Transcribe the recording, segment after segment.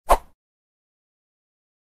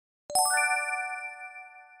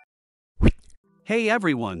Hey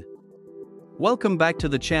everyone! Welcome back to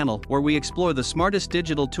the channel where we explore the smartest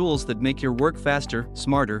digital tools that make your work faster,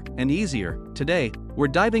 smarter, and easier. Today, we're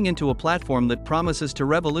diving into a platform that promises to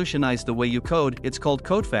revolutionize the way you code. It's called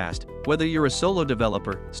CodeFast. Whether you're a solo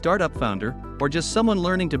developer, startup founder, or just someone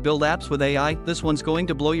learning to build apps with AI, this one's going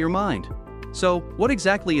to blow your mind. So, what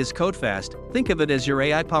exactly is CodeFast? Think of it as your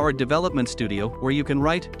AI-powered development studio where you can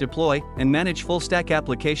write, deploy, and manage full-stack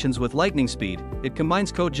applications with lightning speed. It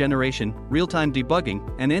combines code generation, real-time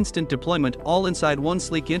debugging, and instant deployment all inside one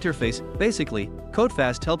sleek interface. Basically,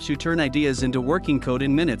 CodeFast helps you turn ideas into working code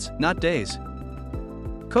in minutes, not days.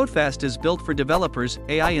 CodeFast is built for developers,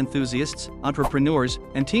 AI enthusiasts, entrepreneurs,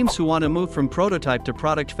 and teams who want to move from prototype to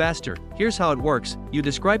product faster. Here's how it works. You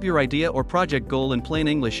describe your idea or project goal in plain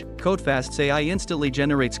English. CodeFast's AI instantly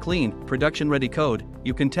generates clean, production-ready code.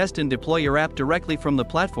 You can test and deploy your app directly from the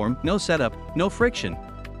platform, no setup, no friction.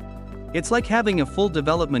 It's like having a full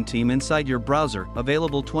development team inside your browser,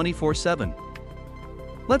 available 24/7.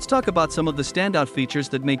 Let's talk about some of the standout features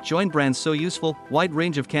that make Join brands so useful. Wide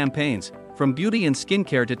range of campaigns. From beauty and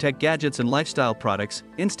skincare to tech gadgets and lifestyle products,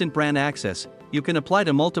 instant brand access. You can apply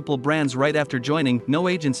to multiple brands right after joining, no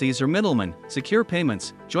agencies or middlemen. Secure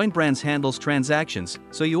payments. Join brands handles transactions,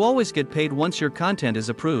 so you always get paid once your content is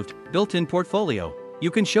approved. Built-in portfolio. You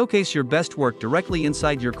can showcase your best work directly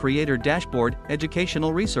inside your creator dashboard.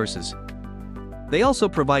 Educational resources. They also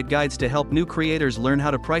provide guides to help new creators learn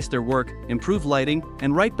how to price their work, improve lighting,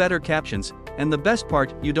 and write better captions. And the best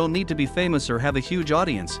part, you don't need to be famous or have a huge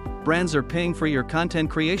audience. Brands are paying for your content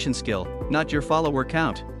creation skill, not your follower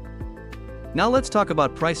count. Now let's talk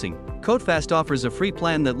about pricing. CodeFast offers a free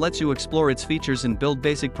plan that lets you explore its features and build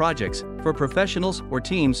basic projects. For professionals or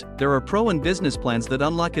teams, there are pro and business plans that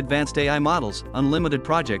unlock advanced AI models, unlimited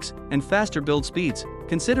projects, and faster build speeds.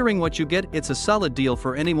 Considering what you get, it's a solid deal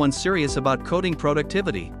for anyone serious about coding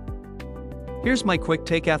productivity. Here's my quick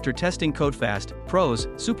take after testing CodeFast. Pros: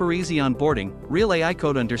 super easy onboarding, real AI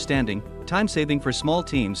code understanding, time saving for small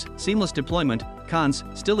teams, seamless deployment. Cons: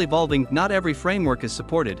 still evolving, not every framework is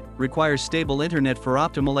supported, requires stable internet for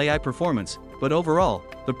optimal AI performance, but overall,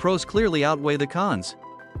 the pros clearly outweigh the cons.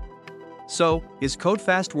 So, is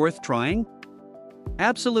CodeFast worth trying?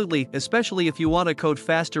 Absolutely, especially if you want to code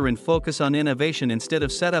faster and focus on innovation instead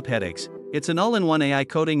of setup headaches. It's an all-in-one AI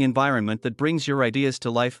coding environment that brings your ideas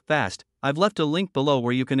to life fast. I've left a link below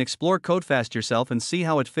where you can explore CodeFast yourself and see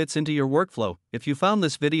how it fits into your workflow. If you found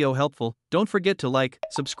this video helpful, don't forget to like,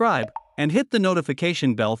 subscribe, and hit the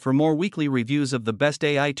notification bell for more weekly reviews of the best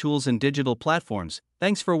AI tools and digital platforms.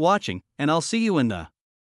 Thanks for watching, and I'll see you in the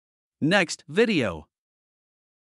next video.